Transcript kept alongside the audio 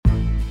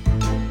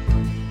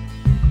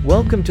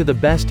Welcome to the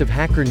Best of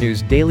Hacker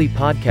News Daily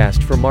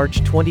Podcast for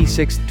March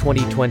 26,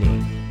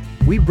 2020.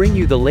 We bring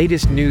you the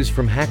latest news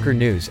from Hacker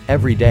News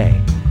every day.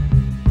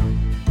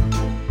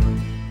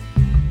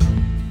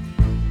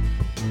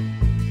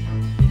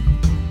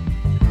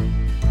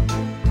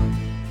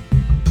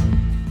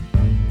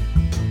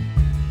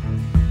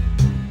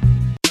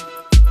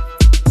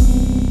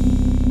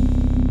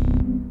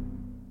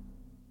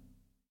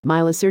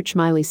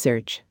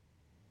 MileSearch.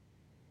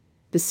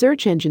 The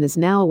search engine is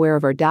now aware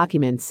of our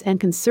documents and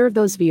can serve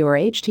those via our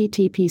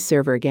HTTP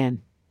server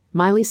again.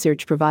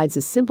 MileSearch provides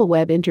a simple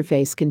web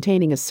interface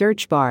containing a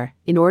search bar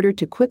in order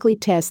to quickly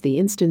test the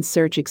instant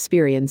search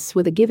experience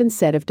with a given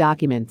set of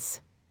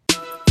documents.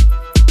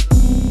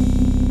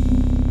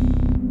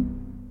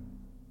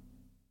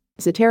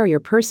 Zotero, your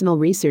personal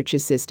research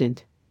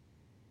assistant.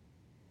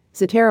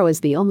 Zotero is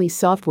the only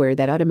software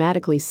that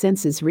automatically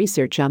senses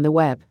research on the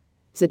web.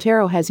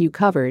 Zotero has you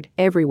covered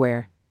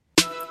everywhere.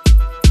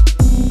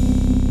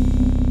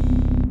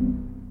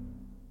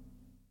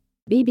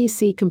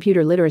 BBC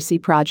Computer Literacy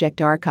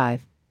Project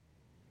Archive.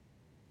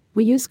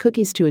 We use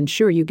cookies to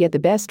ensure you get the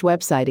best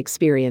website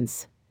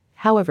experience.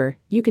 However,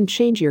 you can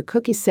change your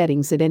cookie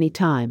settings at any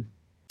time.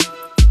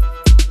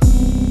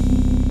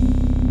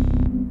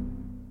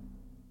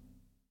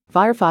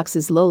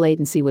 Firefox's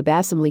low-latency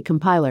WebAssembly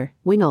compiler,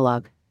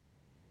 Wingalog.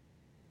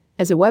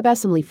 As a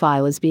WebAssembly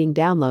file is being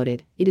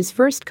downloaded, it is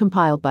first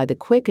compiled by the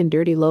quick and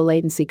dirty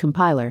low-latency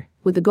compiler,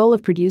 with the goal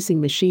of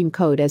producing machine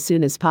code as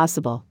soon as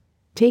possible.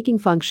 Taking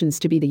functions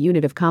to be the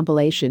unit of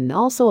compilation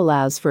also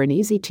allows for an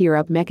easy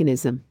tier-up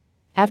mechanism.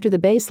 After the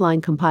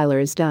baseline compiler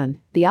is done,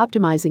 the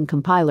optimizing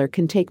compiler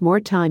can take more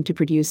time to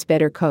produce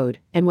better code,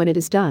 and when it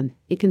is done,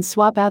 it can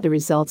swap out the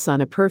results on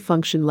a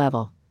per-function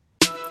level.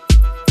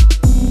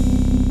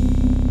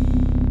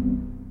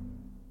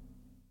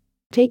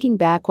 Taking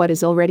back what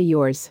is already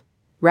yours.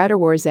 Router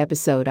Wars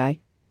Episode I.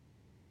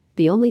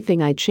 The only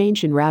thing I'd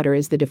change in Router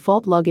is the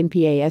default login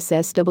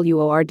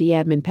PASSWORD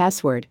admin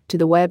password to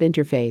the web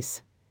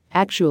interface.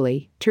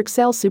 Actually,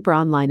 Turkcell Super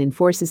Online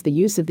enforces the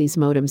use of these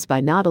modems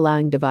by not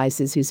allowing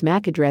devices whose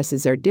MAC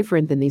addresses are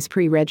different than these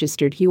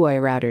pre-registered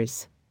Huawei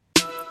routers.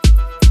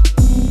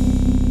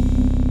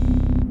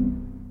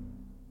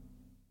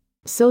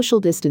 Social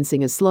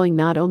distancing is slowing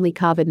not only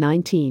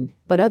COVID-19,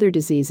 but other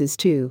diseases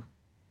too.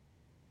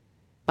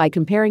 By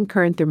comparing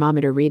current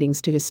thermometer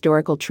readings to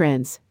historical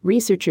trends,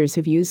 researchers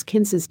have used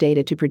Kinsa's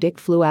data to predict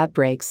flu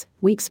outbreaks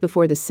weeks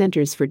before the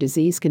Centers for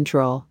Disease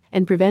Control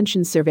and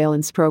Prevention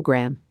Surveillance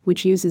Program,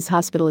 which uses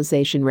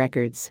hospitalization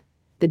records.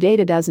 The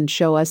data doesn't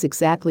show us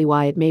exactly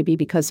why. It may be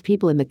because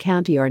people in the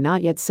county are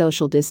not yet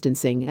social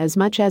distancing as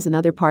much as in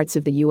other parts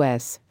of the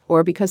U.S.,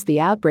 or because the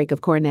outbreak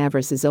of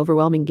coronavirus is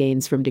overwhelming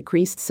gains from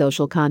decreased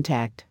social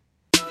contact.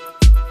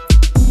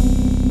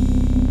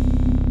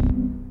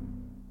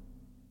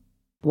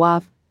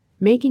 WAV.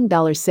 Making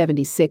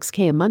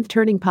 $76K a month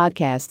turning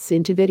podcasts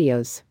into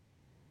videos.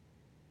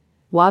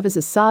 WAV is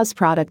a SaaS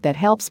product that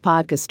helps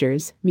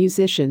podcasters,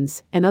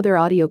 musicians, and other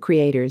audio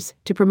creators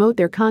to promote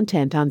their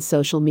content on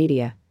social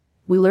media.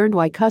 We learned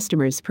why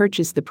customers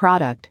purchased the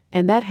product,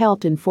 and that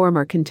helped inform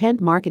our content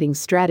marketing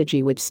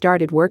strategy, which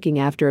started working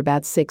after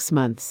about 6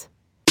 months.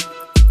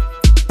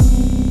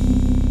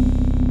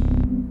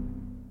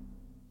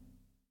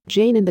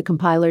 Jane and the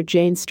compiler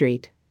Jane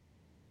Street.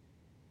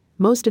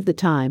 Most of the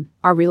time,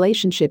 our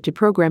relationship to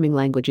programming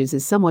languages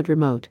is somewhat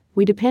remote.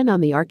 We depend on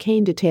the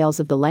arcane details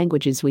of the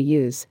languages we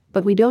use,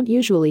 but we don't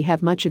usually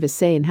have much of a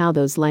say in how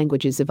those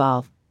languages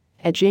evolve.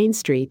 At Jane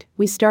Street,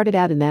 we started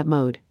out in that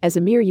mode, as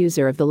a mere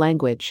user of the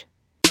language.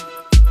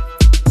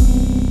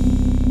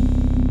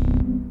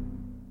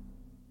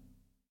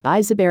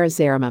 Isobera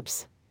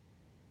Zeramaps.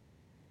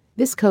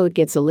 This code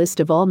gets a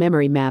list of all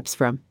memory maps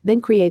from, then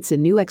creates a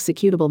new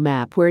executable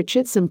map where it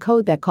chits some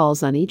code that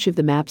calls on each of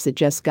the maps it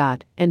just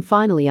got, and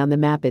finally on the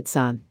map it's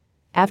on.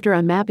 After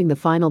unmapping the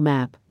final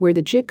map, where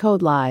the JIT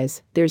code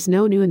lies, there's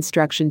no new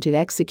instruction to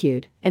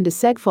execute, and a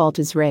segfault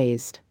is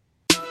raised.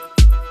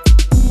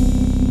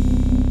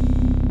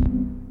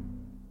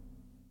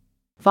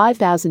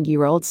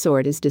 $5,000-year-old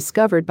sword is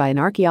discovered by an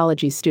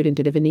archaeology student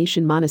at a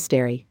Venetian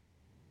monastery.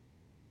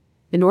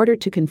 In order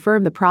to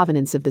confirm the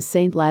provenance of the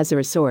St.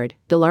 Lazarus sword,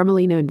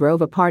 Dell'Armelino and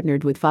Rova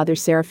partnered with Father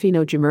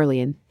Serafino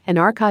Gemerlian, an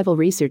archival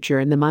researcher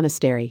in the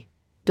monastery.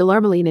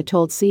 Dell'Armelino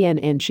told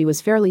CNN she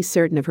was fairly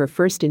certain of her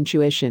first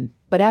intuition,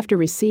 but after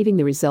receiving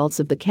the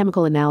results of the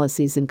chemical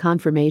analyses and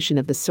confirmation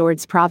of the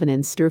sword's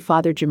provenance through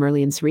Father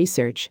Gemerlian's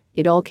research,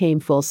 it all came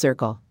full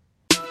circle.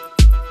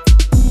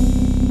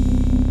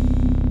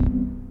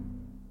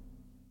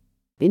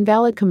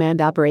 Invalid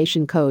command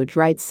operation code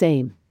write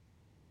same.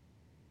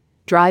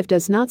 Drive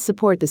does not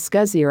support the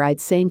SCSI or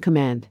write same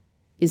command.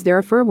 Is there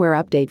a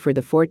firmware update for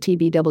the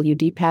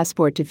 4TBWD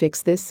passport to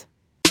fix this?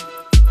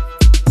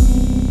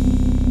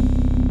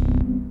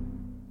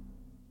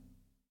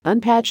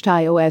 Unpatched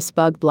iOS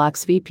bug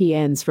blocks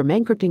VPNs from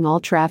encrypting all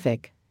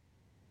traffic.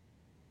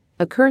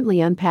 A currently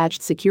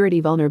unpatched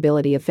security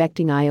vulnerability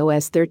affecting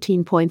iOS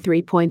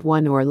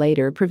 13.3.1 or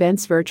later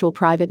prevents virtual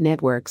private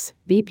networks,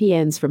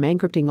 VPNs, from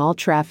encrypting all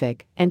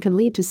traffic and can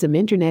lead to some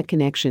internet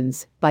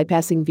connections,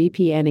 bypassing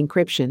VPN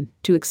encryption,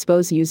 to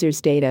expose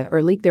users' data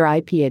or leak their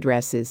IP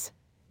addresses.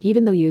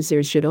 Even though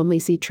users should only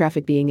see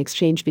traffic being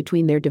exchanged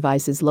between their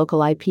devices'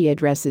 local IP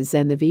addresses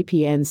and the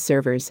VPN's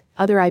servers,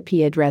 other IP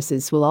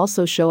addresses will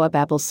also show up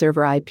Apple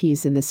server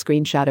IPs in the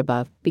screenshot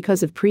above,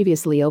 because of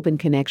previously open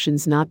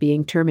connections not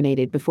being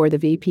terminated before the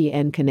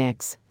VPN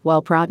connects.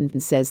 While Proton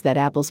says that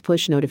Apple's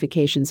push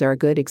notifications are a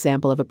good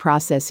example of a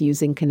process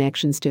using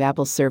connections to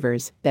Apple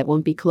servers that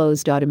won't be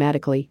closed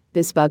automatically,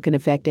 this bug can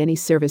affect any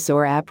service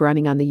or app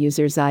running on the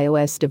user's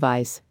iOS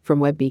device,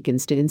 from web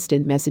beacons to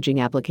instant messaging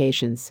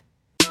applications.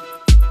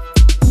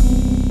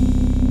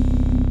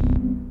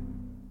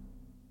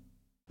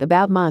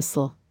 About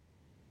Musl.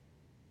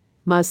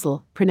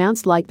 Musl,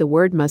 pronounced like the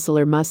word muscle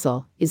or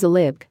muscle, is a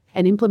libc,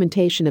 an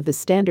implementation of the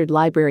standard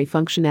library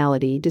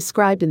functionality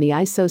described in the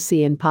ISO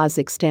C and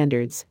POSIX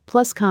standards,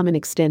 plus common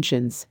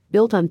extensions,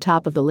 built on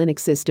top of the Linux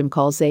system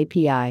calls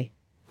API.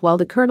 While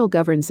the kernel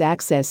governs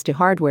access to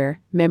hardware,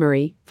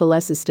 memory,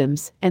 file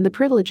systems, and the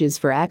privileges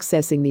for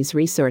accessing these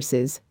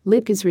resources,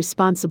 libc is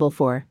responsible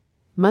for.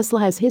 Musl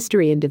has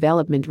history and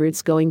development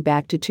roots going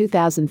back to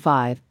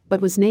 2005,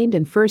 but was named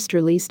and first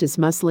released as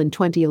Musl in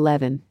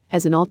 2011,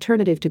 as an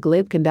alternative to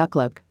glibc and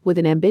uclibc, with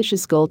an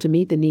ambitious goal to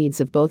meet the needs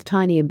of both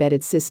tiny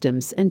embedded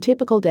systems and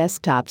typical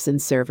desktops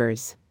and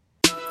servers.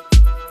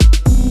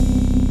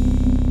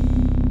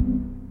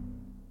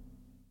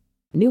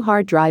 New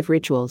hard drive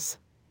rituals.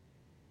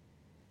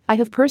 I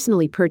have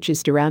personally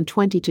purchased around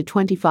 20 to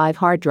 25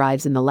 hard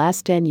drives in the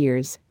last 10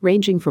 years,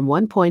 ranging from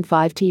 1.5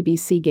 TB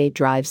Seagate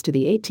drives to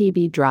the 8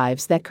 TB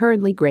drives that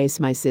currently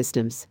grace my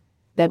systems.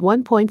 That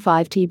 1.5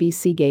 TB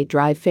Seagate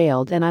drive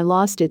failed and I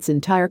lost its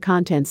entire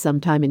contents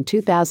sometime in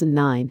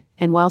 2009,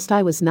 and whilst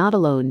I was not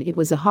alone, it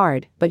was a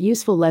hard but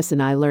useful lesson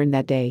I learned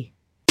that day.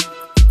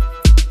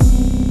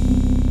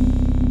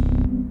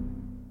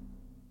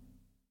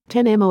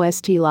 10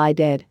 MOST lie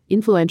dead,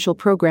 influential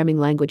programming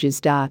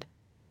languages.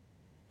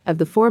 Of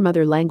the four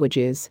mother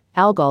languages,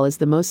 ALGOL is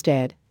the most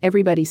dead.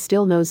 Everybody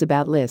still knows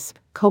about Lisp,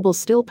 COBOL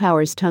still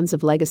powers tons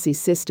of legacy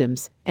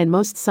systems, and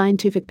most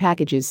scientific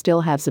packages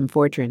still have some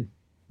Fortran.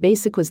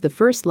 BASIC was the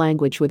first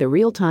language with a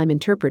real-time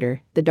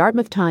interpreter, the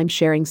Dartmouth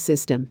time-sharing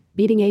system,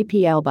 beating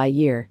APL by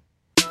year.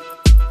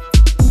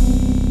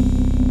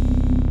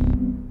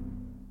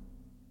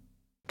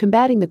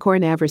 Combating the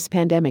coronavirus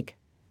pandemic.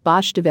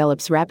 Bosch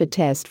develops rapid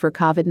test for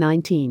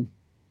COVID-19.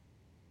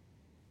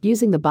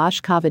 Using the Bosch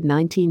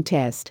COVID-19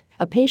 test,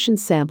 a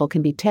patient's sample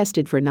can be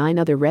tested for 9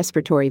 other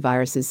respiratory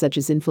viruses such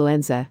as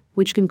influenza,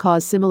 which can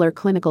cause similar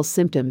clinical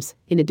symptoms,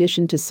 in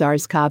addition to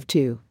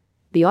SARS-CoV-2.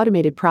 The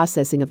automated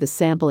processing of the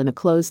sample in a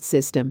closed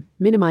system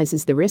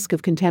minimizes the risk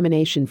of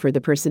contamination for the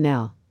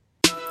personnel.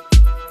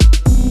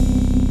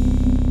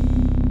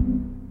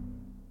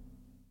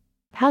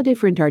 How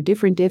different are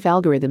different if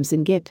algorithms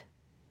in Git?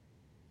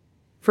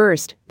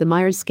 First, the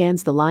Myers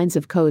scans the lines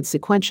of code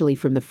sequentially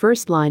from the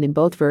first line in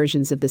both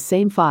versions of the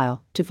same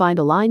file to find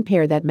a line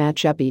pair that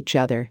match up each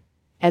other.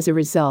 As a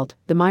result,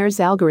 the Myers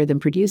algorithm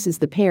produces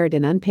the paired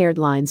and unpaired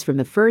lines from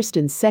the first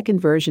and second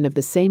version of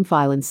the same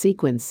file in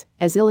sequence,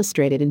 as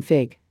illustrated in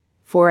Fig.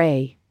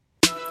 4a.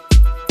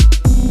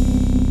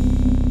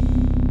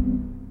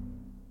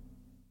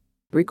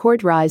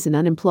 Record rise in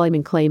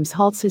unemployment claims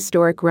halts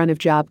historic run of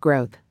job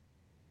growth.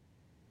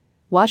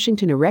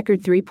 Washington, a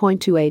record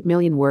 3.28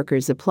 million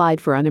workers applied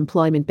for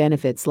unemployment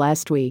benefits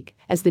last week,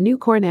 as the new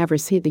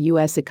coronavirus hit the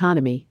U.S.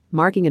 economy,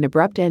 marking an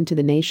abrupt end to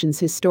the nation's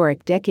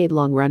historic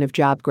decade-long run of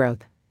job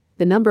growth.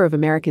 The number of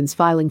Americans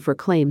filing for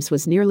claims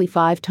was nearly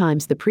 5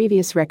 times the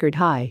previous record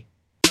high.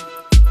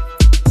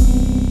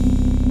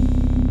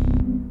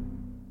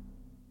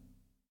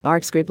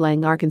 ArcScript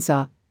Lang,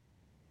 Arkansas.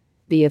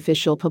 The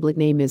official public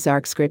name is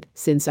ArcScript,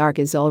 since Arc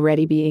is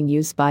already being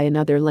used by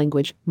another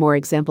language. More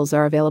examples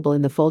are available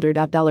in the folder.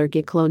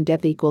 $git clone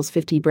depth equals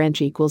 50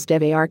 branch equals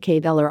dev arc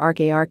 $arc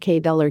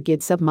 $git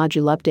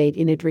submodule update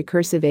init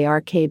recursive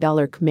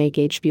arc $make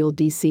hbuild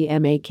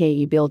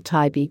dcmake build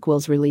type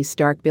equals release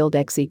start build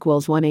x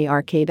equals 1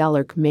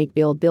 arc $make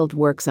build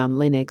works on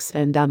Linux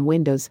and on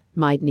Windows.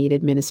 Might need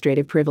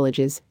administrative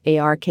privileges.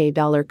 Arc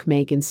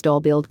 $make install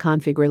build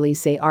config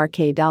release arc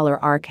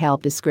 $arc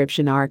help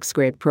description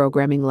ArcScript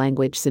programming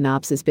language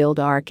synopsis build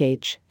arc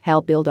h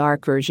help build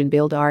arc version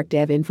build arc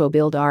dev info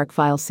build arc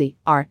file c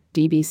r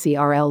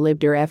dbcrl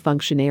libdir f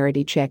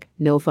functionality check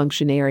no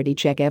functionality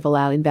check ev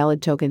allow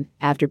invalid token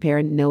after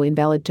parent no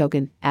invalid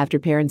token after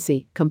parent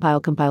c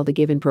compile the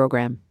given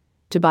program.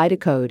 To byte a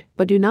code,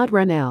 but do not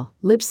run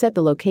lib set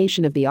the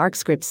location of the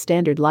ArcScript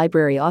standard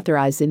library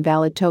authorize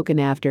invalid token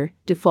after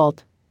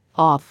default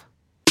off.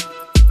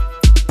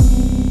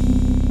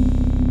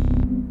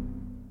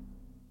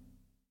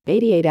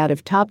 88 out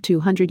of top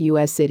 200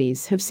 U.S.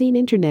 cities have seen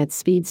internet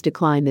speeds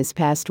decline this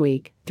past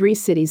week, 3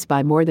 cities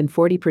by more than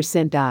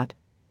 40%.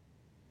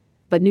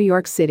 But New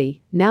York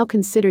City, now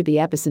considered the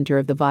epicenter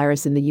of the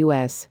virus in the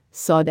U.S.,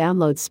 saw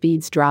download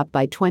speeds drop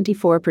by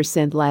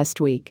 24% last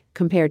week,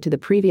 compared to the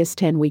previous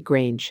 10-week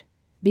range.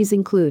 These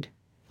include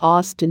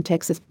Austin,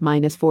 Texas,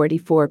 minus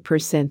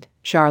 44%,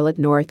 Charlotte,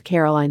 North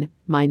Carolina,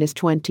 minus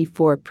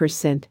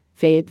 24%,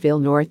 Fayetteville,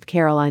 North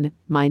Carolina,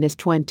 minus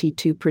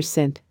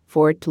 22%,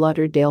 Fort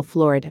Lauderdale,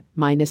 Florida,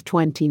 minus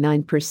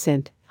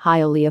 29%,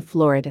 Hialeah,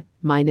 Florida,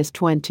 minus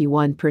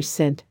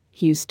 21%,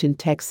 Houston,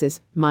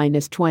 Texas,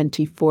 minus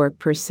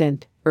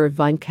 24%,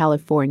 Irvine,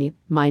 California,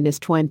 minus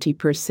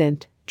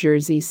 20%,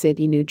 Jersey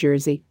City, New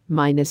Jersey,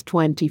 minus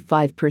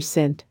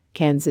 25%,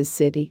 Kansas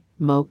City,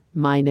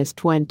 minus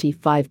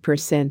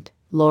 25%,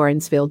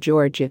 Lawrenceville,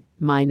 Georgia,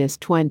 minus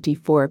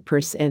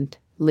 24%,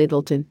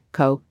 Littleton,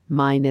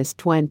 minus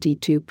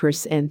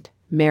 22%,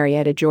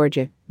 Marietta,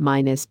 Georgia,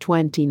 minus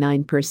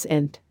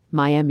 29%,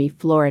 Miami,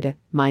 Florida,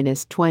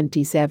 minus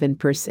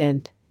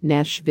 27%,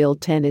 Nashville,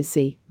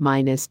 Tennessee,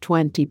 minus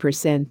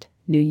 20%,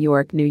 New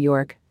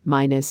York,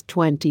 minus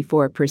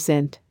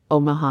 24%,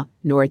 Omaha,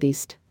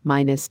 Northeast,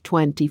 minus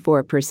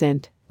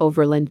 24%,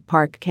 Overland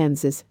Park,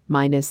 Kansas,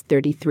 minus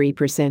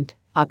 33%,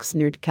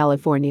 Oxnard,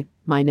 California,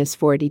 minus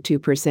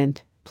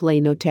 42%,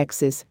 Plano,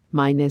 Texas,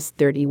 minus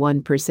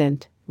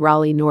 31%,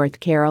 Raleigh, North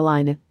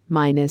Carolina,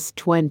 minus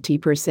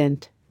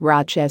 20%,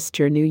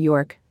 Rochester, New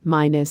York,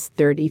 minus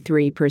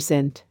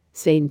 33%,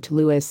 St.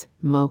 Louis,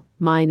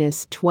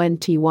 minus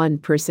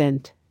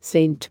 21%,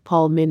 St.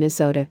 Paul,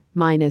 Minnesota,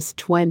 minus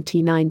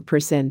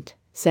 29%,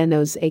 San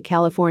Jose,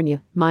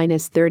 California,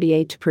 minus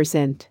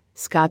 38%,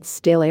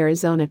 Scottsdale,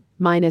 Arizona,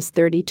 minus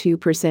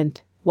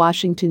 32%,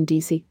 Washington,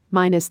 D.C.,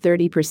 minus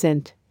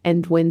 30%,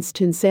 and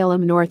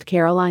Winston-Salem, North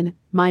Carolina,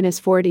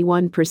 minus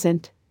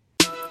 41%.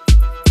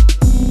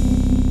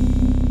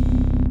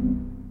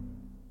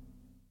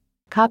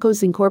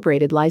 Kakos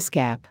Incorporated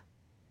LiceCap.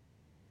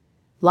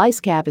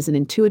 LiceCap is an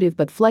intuitive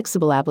but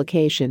flexible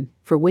application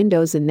for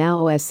Windows and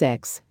now OS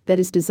X that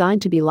is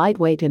designed to be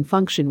lightweight and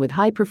function with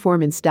high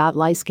performance.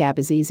 LiceCap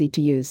is easy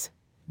to use.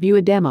 View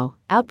a demo.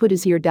 Output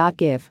is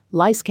here.gif.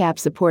 LiceCap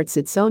supports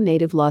its own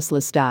native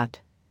lossless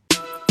dot.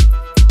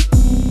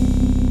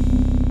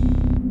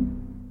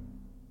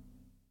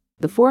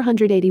 The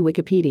 480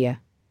 Wikipedia.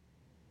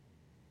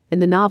 In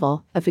the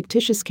novel, a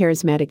fictitious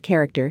charismatic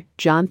character,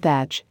 John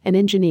Thatch, an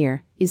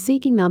engineer, is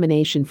seeking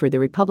nomination for the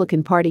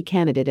Republican Party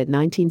candidate at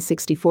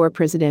 1964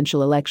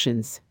 presidential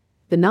elections.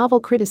 The novel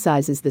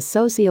criticizes the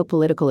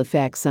socio-political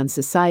effects on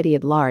society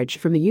at large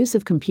from the use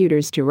of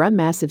computers to run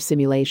massive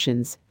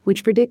simulations,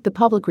 which predict the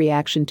public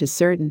reaction to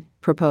certain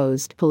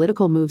proposed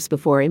political moves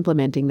before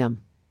implementing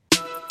them.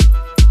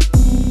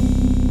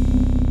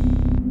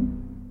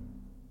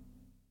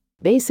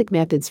 Basic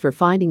methods for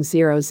finding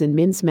zeros and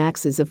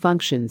min-maxes of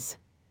functions.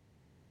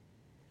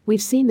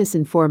 We've seen this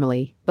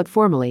informally, but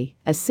formally,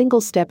 a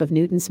single step of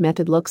Newton's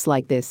method looks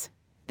like this.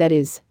 That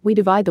is, we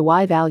divide the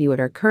y value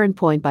at our current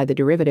point by the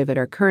derivative at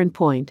our current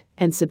point,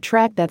 and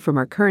subtract that from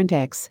our current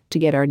x to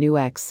get our new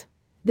x.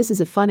 This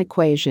is a fun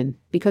equation,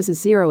 because a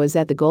zero is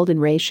at the golden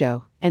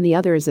ratio, and the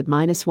other is at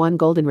 -1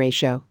 golden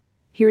ratio.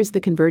 Here is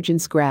the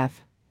convergence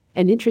graph.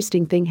 An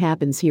interesting thing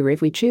happens here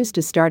if we choose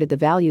to start at the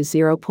value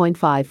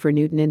 0.5 for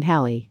Newton and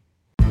Halley.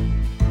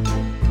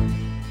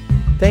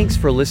 Thanks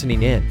for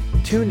listening in.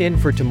 Tune in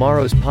for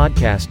tomorrow's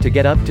podcast to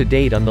get up to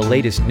date on the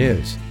latest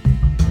news.